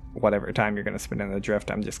then whatever time you're going to spend in the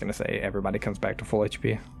drift, I'm just going to say everybody comes back to full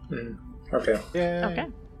HP. Okay. Yeah. Okay.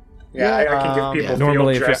 Yeah, I can give people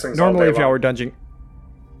Normally, field dressings if y'all were dungeon...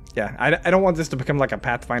 Yeah, I don't want this to become like a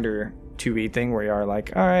Pathfinder 2e thing where you are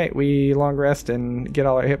like, all right, we long rest and get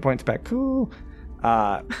all our hit points back. Cool.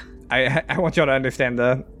 I want y'all to understand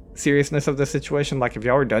the seriousness of the situation. Like, if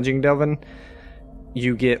y'all were dungeon delving,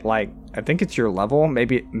 you get like, I think it's your level,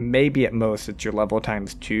 maybe at most it's your level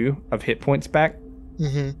times 2 of hit points back.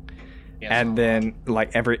 Mm-hmm. And then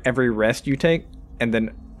like every rest you take, and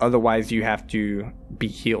then otherwise you have to be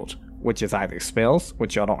healed, which is either spells,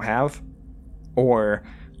 which y'all don't have, or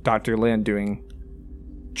Dr. Lin doing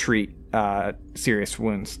treat serious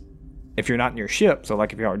wounds. If you're not in your ship, so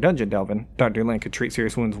like if you are dungeon delving, Dr. Lin could treat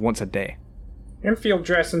serious wounds once a day. And field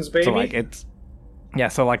dressings, baby.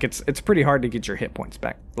 So like it's pretty hard to get your hit points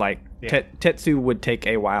back. Like Tetsu would take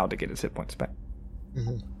a while to get his hit points back.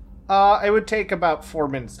 Mm-hmm. It would take about 4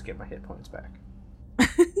 minutes to get my hit points back.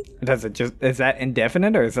 Is that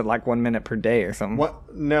indefinite, or is it like 1 minute per day or something?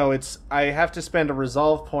 What? No, I have to spend a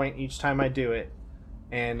resolve point each time I do it,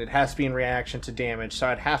 and it has to be in reaction to damage. So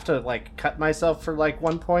I'd have to like cut myself for like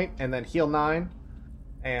 1 point and then heal 9,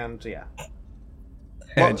 and yeah.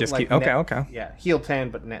 And just like keep okay. Yeah, heal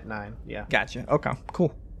 10 but net 9. Yeah. Gotcha. Okay,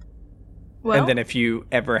 cool. Well, And then if you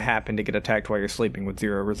ever happen to get attacked while you're sleeping with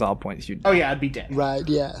 0 resolve points, you'd die. Oh yeah, I'd be dead. Right,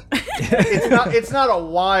 yeah. It's not a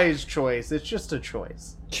wise choice. It's just a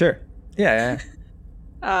choice. Sure. Yeah.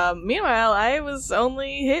 meanwhile, I was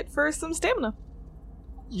only hit for some stamina,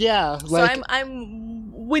 Yeah, so like,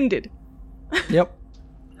 I'm winded. Yep.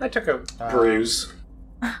 I took a bruise.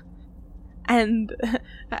 And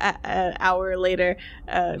an hour later,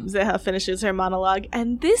 Zeha finishes her monologue,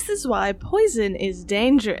 and this is why poison is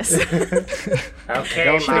dangerous. Okay,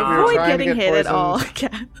 Don't think we were Avoid trying to getting get hit at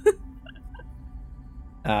poisoned.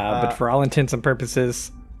 all. But for all intents and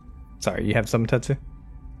purposes, sorry, you have some, Tetsu?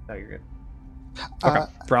 No, you're good. Okay.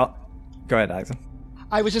 Go ahead, Aizen.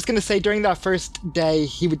 I was just gonna say, during that first day,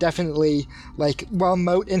 he would definitely, like, while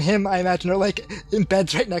Moat and him, I imagine, are, like, in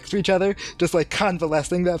beds right next to each other, just, like,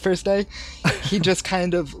 convalescing that first day, he'd just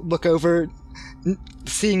kind of look over,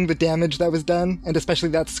 seeing the damage that was done, and especially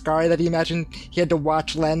that scar that he imagined he had to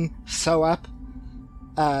watch Len sew up,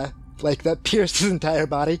 like, that pierced his entire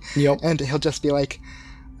body. Yep. And he'll just be like,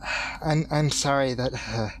 I'm sorry that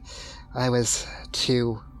I was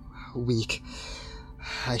too weak.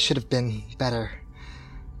 I should have been better.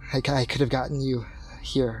 I could have gotten you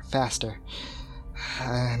here faster.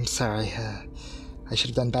 I'm sorry. I should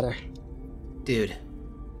have done better. Dude,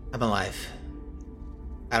 I'm alive.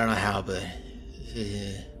 I don't know how, but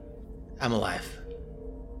I'm alive.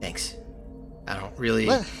 Thanks. I don't really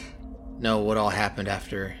know what all happened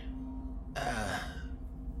after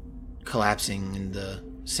collapsing in the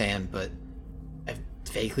sand, but I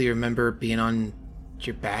vaguely remember being on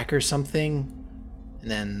your back or something,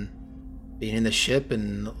 and then being in the ship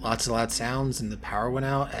and lots of loud sounds and the power went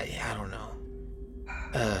out. I don't know.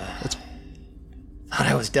 Thought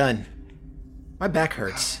I was done. My back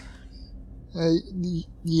hurts.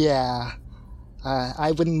 Yeah.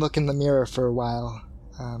 I wouldn't look in the mirror for a while.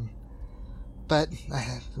 But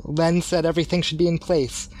Len said everything should be in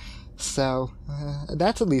place. So,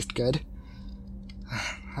 that's at least good.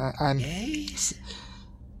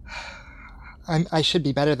 I should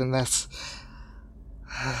be better than this.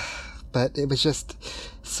 But it was just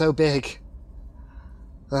so big.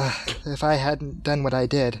 If I hadn't done what I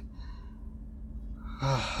did...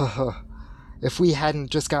 if we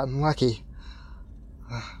hadn't just gotten lucky...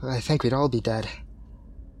 I think we'd all be dead.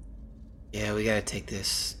 Yeah, we gotta take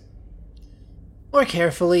this more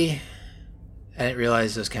carefully. I didn't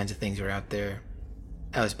realize those kinds of things were out there.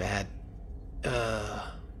 That was bad. Yeah,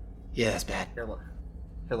 that's bad. Hear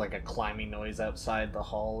like a climbing noise outside the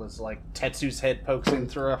hall as like Tetsu's head pokes in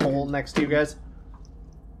through a hole next to you guys.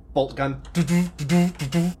 Bolt gun.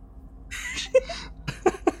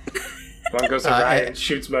 One goes awry and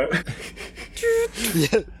shoots Mo.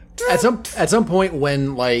 Yeah. At some point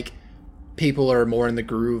when like people are more in the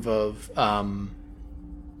groove of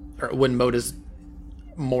or when Moat is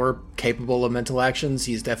more capable of mental actions,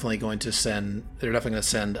 they're definitely going to send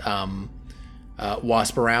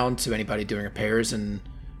Wasp around to anybody doing repairs and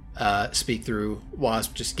speak through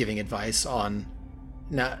Wasp, just giving advice on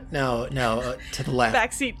no to the left.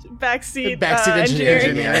 Backseat Backseat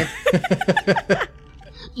engineering.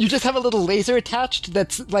 you just have a little laser attached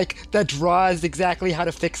that's like that draws exactly how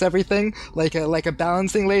to fix everything, like a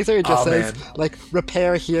balancing laser. It just says man. like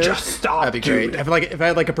repair here. Just stop, That'd be dude. great. I feel like if I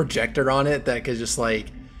had like a projector on it that could just like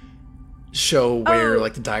show where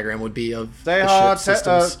like the diagram would be of Say the hard, ship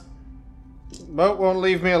systems. Boat won't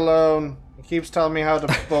leave me alone. He keeps telling me how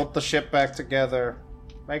to bolt the ship back together.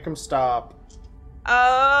 Make him stop.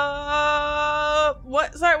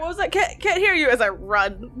 What? Sorry, what was that? Can't hear you as I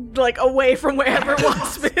run, like, away from wherever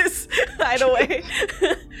Wasp is. Hide away.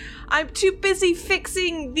 I'm too busy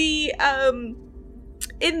fixing the,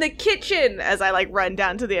 in the kitchen as I, like, run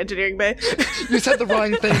down to the engineering bay. You said the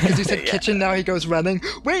wrong thing because you said kitchen. Now he goes running.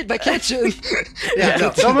 Wait, the kitchen. Yeah, no,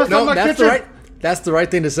 that's the right. That's the right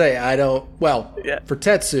thing to say. I don't. Well, for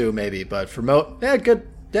Tetsu maybe, but for Moat, yeah, good.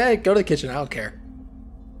 Yeah, go to the kitchen. I don't care.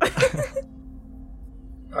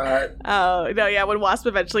 Oh no, yeah. When Wasp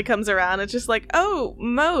eventually comes around, it's just like, oh,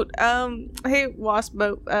 Moat. Hey, Wasp,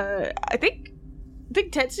 Moat. I think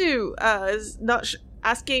Tetsu is not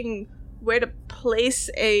asking where to place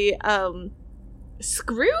a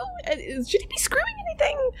screw. Should he be screwing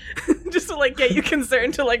anything? Just to like get you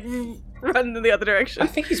concerned to like run in the other direction. I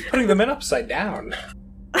think he's putting them in upside down.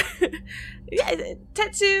 Yeah,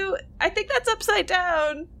 Tetsu. I think that's upside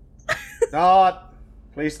down. Not.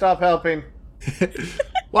 Please stop helping.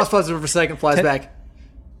 Wasp pauses for a second, flies back.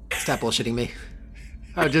 Stop bullshitting me.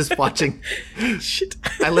 I'm just watching. Shit.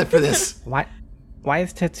 I live for this. Why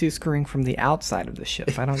is Tetsu screwing from the outside of the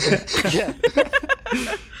ship? I don't get it.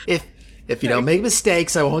 Yeah. If you don't make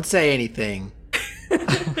mistakes, I won't say anything.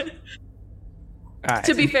 All right.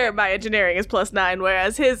 To be fair, my engineering is +9,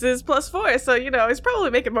 whereas his is +4. So he's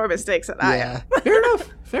probably making more mistakes than I am. Fair enough.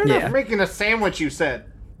 Fair enough. Yeah. You're making a sandwich, you said.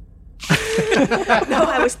 No,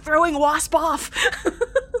 I was throwing Wasp off.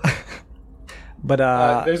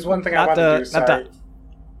 But There's one thing I want to do. Sorry.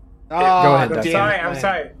 Oh, Go ahead, damn Dustin. it. I'm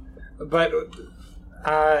sorry. But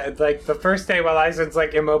like the first day while Aizen's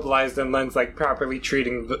like immobilized and Len's like properly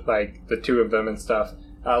treating the two of them and stuff.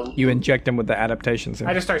 you inject him with the adaptations.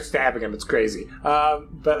 I just start stabbing him. It's crazy.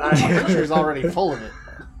 But She's already full of it.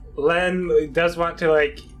 Len does want to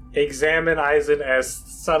like examine Aizen as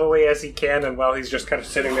subtly as he can, and while he's just kind of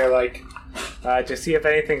sitting there, like to see if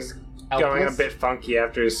anything's going a Helpless? bit funky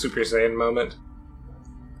after his Super Saiyan moment.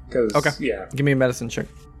 Because yeah, Give me a medicine check.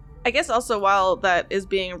 I guess also while that is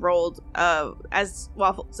being rolled, as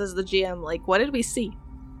Waffle says the GM, like, what did we see?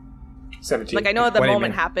 17. Like, I know the What do you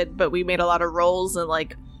moment mean? happened, but we made a lot of rolls and,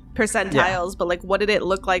 like, percentiles, but, like, what did it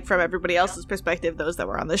look like from everybody else's perspective? Those that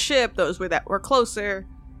were on the ship, those that were closer.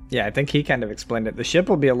 Yeah, I think he kind of explained it. The ship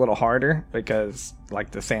will be a little harder because,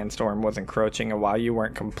 like, the sandstorm was encroaching, and while you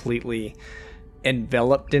weren't completely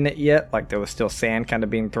enveloped in it yet, like, there was still sand kind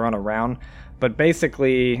of being thrown around. But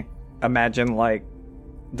basically, imagine, like,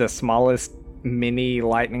 the smallest mini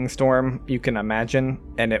lightning storm you can imagine,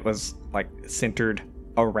 and it was, like, centered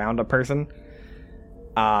around a person.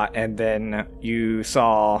 And then you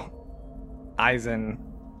saw Aizen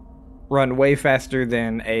run way faster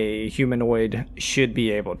than a humanoid should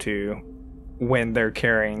be able to when they're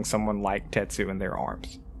carrying someone like Tetsu in their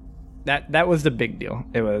arms. That was the big deal.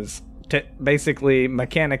 It was basically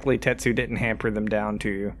mechanically Tetsu didn't hamper them down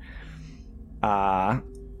to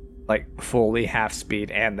like fully half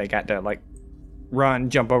speed, and they got to like run,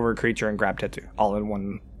 jump over a creature, and grab Tetsu all in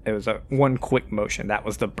one. It was a one quick motion. That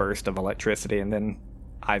was the burst of electricity, and then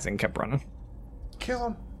Aizen kept running. Kill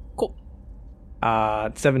him.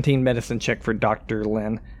 17 medicine check for Dr.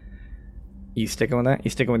 Lin. You sticking with that? You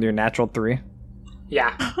sticking with your natural 3?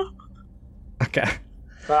 Yeah. Okay.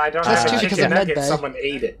 Well, I don't Plus have two a because chicken of med nugget. bay. Someone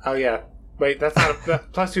ate it. Oh yeah. Wait, that's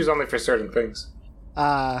not. Plus 2's only for certain things.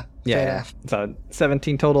 Fair Yeah. enough. So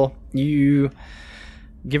 17 total. You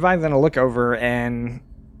give Aizen a look over, and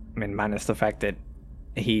I mean, minus the fact that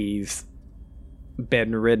he's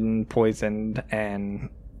bedridden, poisoned, and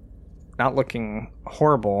not looking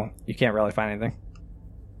horrible, you can't really find anything.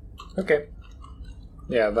 Okay.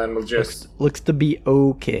 Yeah, then we'll just. Looks to be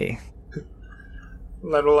okay.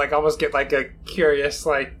 Then we'll like almost get like a curious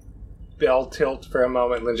like bell tilt for a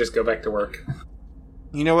moment, and then just go back to work.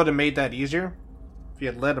 You know what have made that easier? If you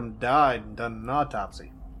had let him die and done an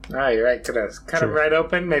autopsy. Ah, you're right. Could have cut him True. right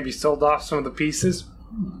open, maybe sold off some of the pieces.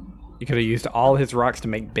 You could have used all his rocks to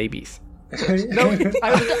make babies. No,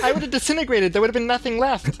 I would have disintegrated. There would have been nothing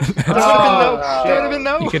left. There would Oh, have been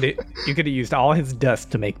no. You could have used all his dust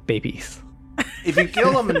to make babies. If you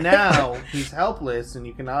kill him now, he's helpless and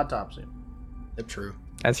you can autopsy him. True.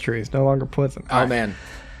 That's true. He's no longer poisoned. Oh man.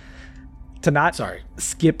 To not Sorry.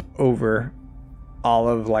 skip over all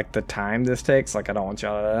of like the time this takes, like I don't want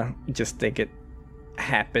y'all to just think it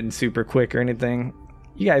happened super quick or anything.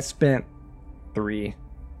 You guys spent 3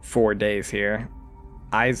 4 days here.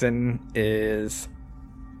 Eisen is...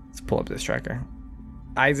 Let's pull up this tracker.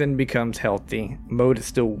 Eisen becomes healthy. Mode is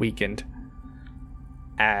still weakened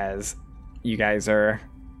as you guys are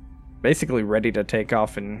basically ready to take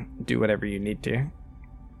off and do whatever you need to.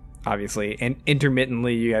 Obviously,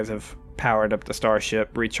 intermittently, you guys have powered up the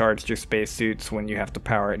starship, recharged your spacesuits when you have to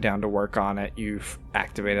power it down to work on it. You've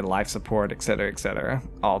activated life support, etc.,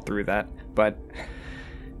 all through that. But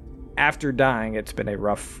after dying, it's been a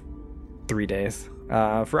rough 3 days.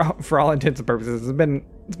 For all intents and purposes, it's been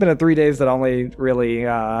a 3 days that only really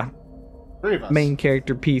Three of us. main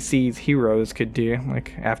character PCs heroes could do.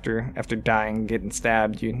 Like after dying, getting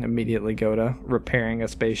stabbed, you immediately go to repairing a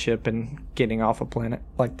spaceship and getting off a planet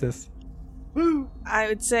like this. I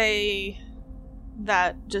would say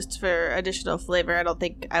that just for additional flavor, I don't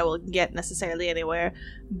think I will get necessarily anywhere.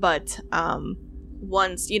 But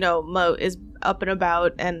once, Mo is up and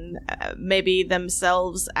about and maybe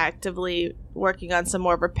themselves actively working on some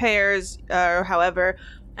more repairs or however,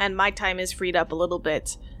 and my time is freed up a little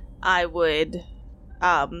bit, I would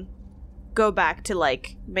go back to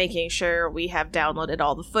making sure we have downloaded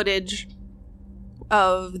all the footage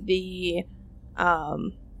of the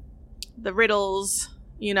riddles,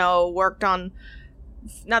 worked on,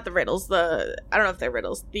 not the riddles, I don't know if they're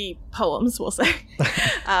riddles, the poems, we'll say,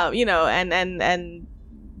 and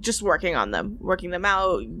just working on them, working them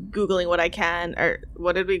out, Googling what I can, or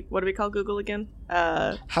what do we call Google again?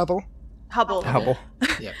 Hubble.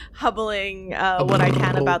 Yep. Hubbling what I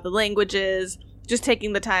can about the languages, just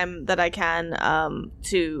taking the time that I can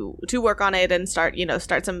to work on it and start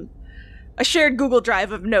a shared Google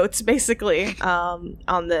Drive of notes basically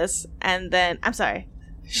on this, and then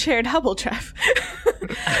shared Hubble Drive,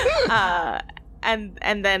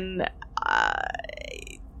 and then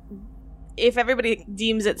if everybody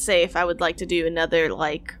deems it safe, I would like to do another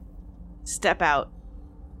step out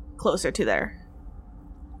closer to there.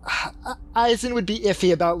 Eisen would be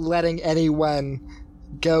iffy about letting anyone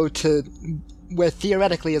go to where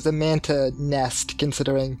theoretically is a manta nest,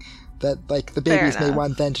 considering that the babies may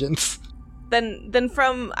want vengeance. Then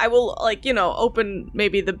from I will open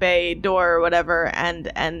maybe the bay door or whatever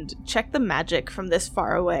and check the magic from this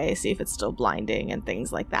far away, see if it's still blinding and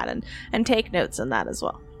things like that, and take notes on that as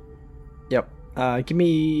well. Yep. Give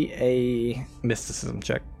me a mysticism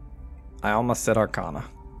check. I almost said Arcana.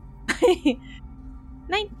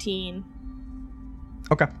 19.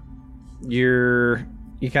 Okay. You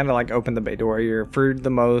kind of open the bay door. You're for the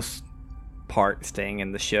most part staying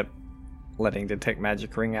in the ship, letting detect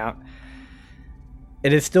magic ring out.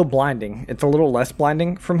 It is still blinding. It's a little less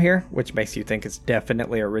blinding from here, which makes you think it's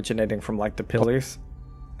definitely originating from the pillars,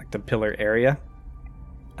 the pillar area.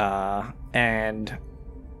 And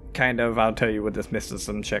kind of, I'll tell you with this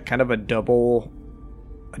mysticism check, kind of a double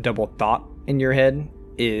thought in your head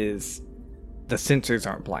is the sensors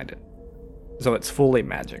aren't blinded. So it's fully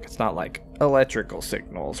magic. It's not electrical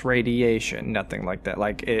signals, radiation, nothing like that.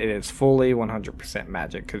 It is fully 100%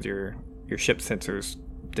 magic because your ship sensors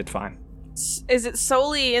did fine. Is it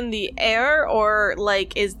solely in the air, or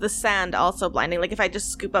is the sand also blinding? If I just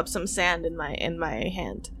scoop up some sand in my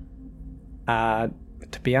hand?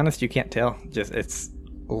 To be honest, you can't tell. Just it's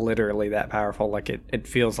literally that powerful. It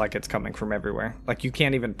feels like it's coming from everywhere. You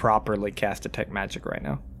can't even properly cast detect magic right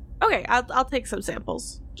now. Okay, I'll take some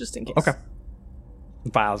samples just in case. Okay.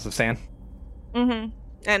 Vials of sand. Mm-hmm.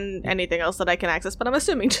 And anything else that I can access, but I'm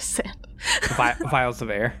assuming just sand. Vials of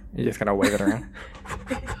air. You're just gonna wave it around.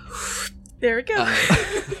 There we go.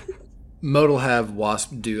 Modal have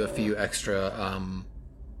Wasp do a few extra,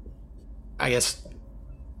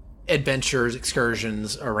 adventures,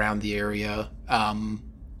 excursions around the area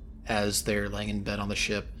as they're laying in bed on the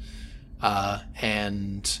ship. But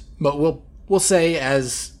we'll say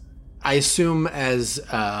as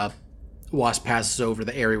Wasp passes over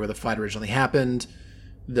the area where the fight originally happened,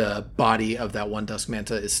 the body of that one Dusk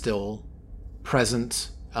Manta is still present,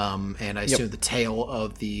 and I assume the tail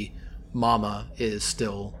of the Mama is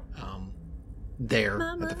still there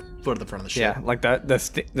at the foot of the front of the ship. Yeah,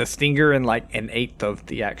 the stinger and an eighth of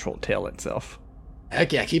the actual tail itself.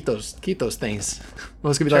 Heck yeah, keep those things.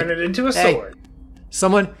 Well, gonna be Turn it into a sword.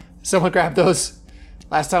 Someone grab those.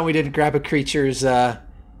 Last time we did grab a creature's,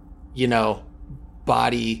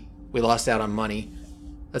 body, we lost out on money.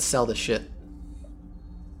 Let's sell this shit.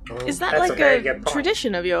 Is that That's a very good point.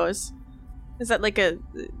 tradition of yours? Is that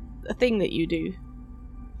a thing that you do?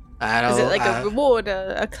 I don't, Is it a reward,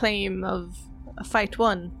 a claim of a fight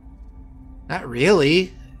won? Not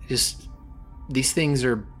really. Just these things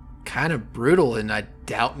are kind of brutal, and I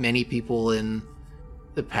doubt many people in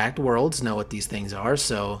the Pact Worlds know what these things are,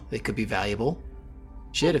 so they could be valuable.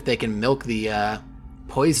 Shit, if they can milk the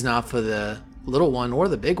poison off of the little one or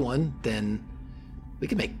the big one, then we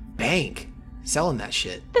can make bank selling that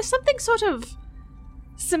shit. There's something sort of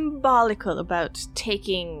symbolical about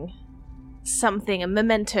taking something, a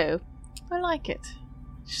memento. I like it.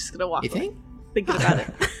 Just gonna walk You away, think? thinking about it.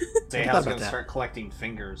 Zayhal's gonna that. start collecting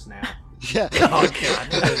fingers now. Yeah. Oh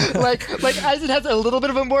god. like Isaac has a little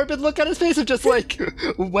bit of a morbid look on his face of just like,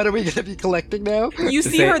 what are we gonna be collecting now? You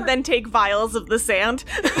see her then take vials of the sand.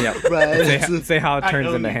 Yep. Right. Say how it I turns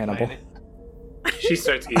own into you, Hannibal. planet. She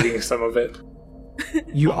starts eating some of it.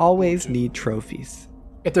 You always need trophies.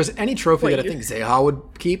 If there's any trophy Wait, that I think Zayha would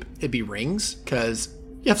keep, it'd be rings, because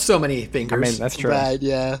you have so many fingers. I mean, that's true. Right,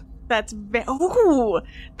 yeah. Ooh,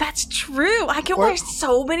 that's true. I can wear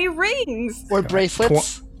so many rings. Or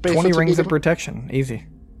bracelets. 20 Bracelets would rings be of protection. Easy.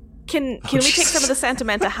 Can we take some of the Santa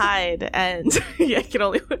Manta hide and yeah, can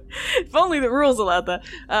only if only the rules allowed that.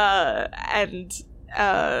 And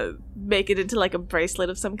make it into like a bracelet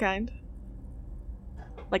of some kind.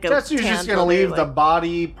 Like a Tetsu's just tand gonna holder, leave like- the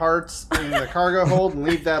body parts in the cargo hold and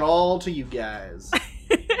leave that all to you guys.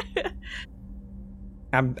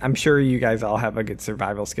 I'm sure you guys all have a good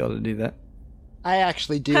survival skill to do that. I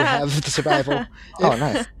actually do have the survival. Oh,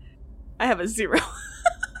 nice. I have a 0.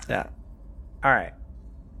 Yeah. All right.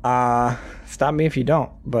 Stop me if you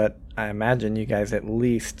don't, but I imagine you guys at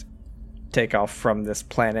least take off from this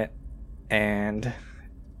planet and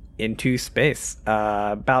into space.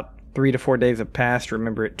 About 3 to 4 days have passed.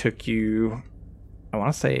 Remember, it took you, I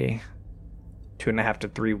want to say, 2.5 to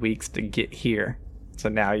 3 weeks to get here. So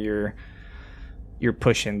now you're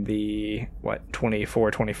pushing the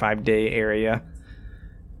 24, 25 day area.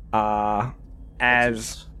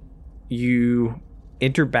 As you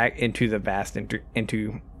enter back into the vast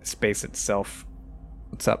into space itself.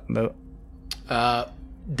 What's up, Mo?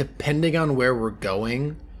 Depending on where we're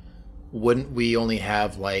going, wouldn't we only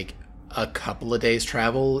have like a couple of days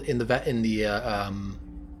travel in the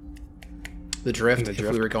drift if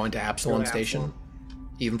we were going to Absalom Station,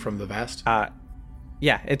 even from the vast?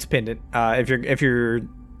 Yeah, it's pendant. If you're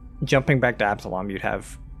jumping back to Absalom, you'd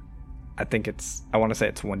have, I want to say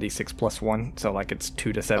it's 1d6 plus 1, so like it's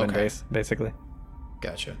 2 to 7 Okay. days, basically.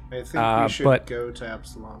 Gotcha. I think we should but- go to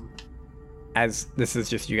Absalom. As this is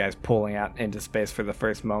just you guys pulling out into space for the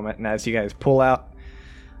first moment, and as you guys pull out,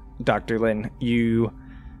 Dr. Lin, you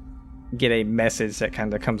get a message that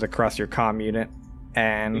kind of comes across your comm unit,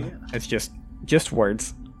 and it's just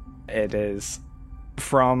words. It is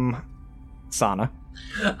from Sana.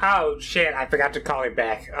 Oh shit! I forgot to call him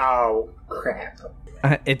back. Oh crap!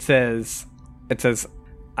 It says,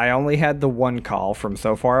 I only had the one call from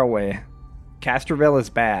so far away. Castroville is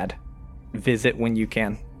bad. Visit when you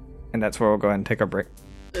can. And that's where we'll go ahead and take our break.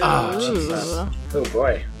 Oh, Jesus. Oh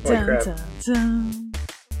boy! Holy Dun, crap! dun, dun.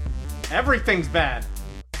 Everything's bad.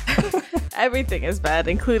 Everything is bad,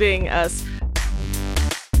 including us